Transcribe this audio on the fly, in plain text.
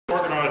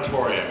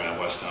auditorium at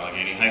West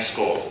Allegheny High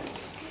School.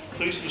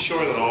 Please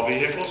ensure that all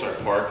vehicles are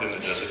parked in the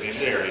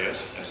designated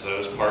areas, as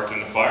those parked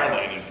in the fire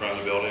lane in front of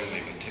the building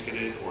may be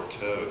ticketed or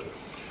towed.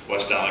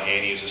 West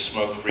Allegheny is a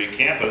smoke-free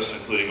campus,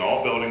 including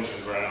all buildings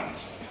and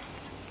grounds.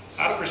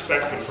 Out of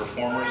respect for the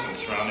performers and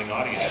surrounding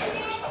audience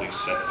members, please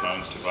set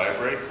phones to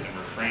vibrate and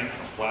refrain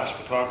from flash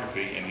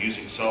photography and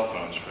using cell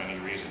phones for any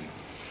reason.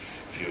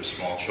 If you have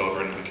small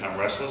children who become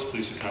restless,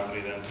 please accompany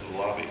them to the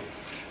lobby.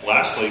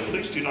 Lastly,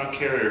 please do not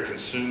carry or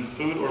consume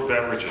food or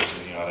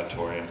beverages in the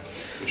auditorium,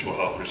 which will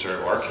help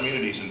preserve our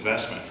community's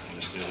investment in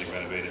this newly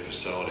renovated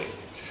facility.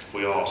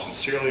 We all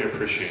sincerely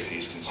appreciate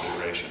these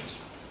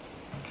considerations.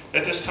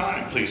 At this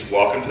time, please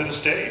welcome to the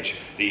stage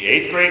the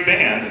 8th grade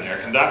band and their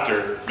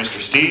conductor, Mr.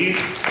 Steve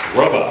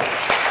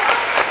Groba.